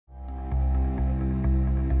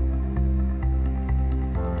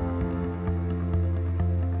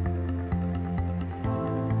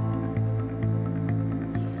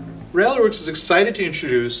RallyWorks is excited to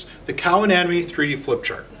introduce the Cow Anatomy 3D flip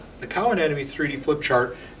chart. The Cow Anatomy 3D flip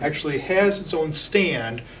chart actually has its own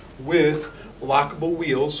stand with lockable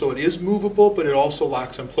wheels, so it is movable, but it also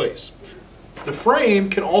locks in place. The frame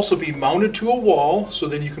can also be mounted to a wall, so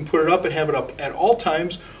then you can put it up and have it up at all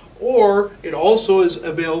times, or it also is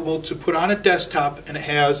available to put on a desktop, and it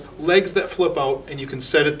has legs that flip out, and you can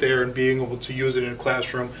set it there and being able to use it in a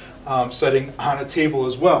classroom setting on a table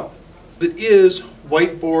as well. It is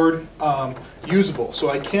whiteboard usable,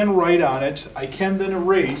 so I can write on it. I can then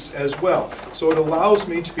erase as well. So it allows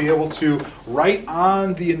me to be able to write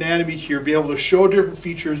on the anatomy here, be able to show different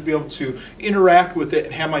features, be able to interact with it,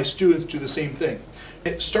 and have my students do the same thing.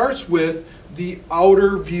 It starts with the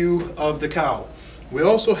outer view of the cow. We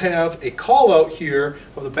also have a call out here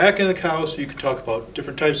of the back end of the cow, so you can talk about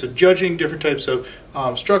different types of judging, different types of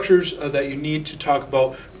structures that you need to talk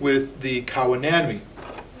about with the cow anatomy.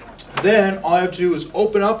 Then all I have to do is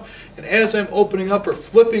open up, and as I'm opening up or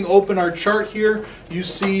flipping open our chart here, you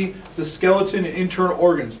see the skeleton and internal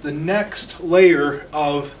organs, the next layer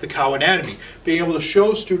of the cow anatomy, being able to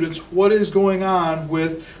show students what is going on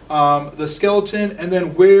with the skeleton and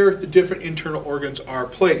then where the different internal organs are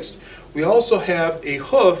placed. We also have a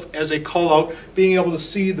hoof as a call out, being able to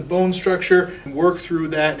see the bone structure and work through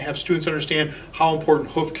that and have students understand how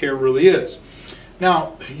important hoof care really is.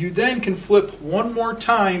 Now, you then can flip one more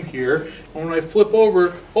time here, and when I flip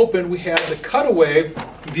open, we have the cutaway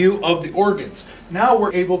view of the organs. Now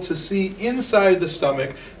we're able to see inside the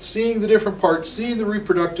stomach, seeing the different parts, seeing the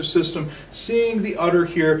reproductive system, seeing the udder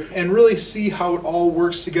here, and really see how it all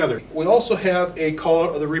works together. We also have a call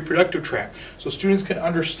out of the reproductive tract, so students can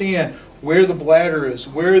understand where the bladder is,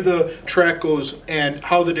 where the tract goes, and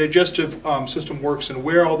how the digestive system works, and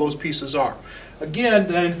where all those pieces are. Again,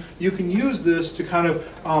 then you can use this to kind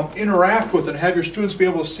of interact with it and have your students be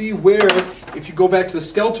able to see where, if you go back to the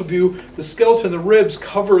skeletal view, the skeleton and the ribs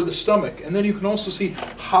cover the stomach. And then you can also see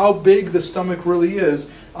how big the stomach really is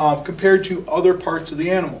compared to other parts of the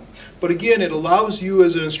animal. But again, it allows you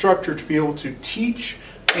as an instructor to be able to teach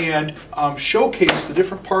and showcase the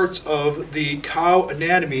different parts of the cow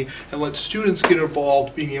anatomy and let students get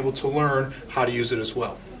involved being able to learn how to use it as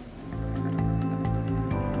well.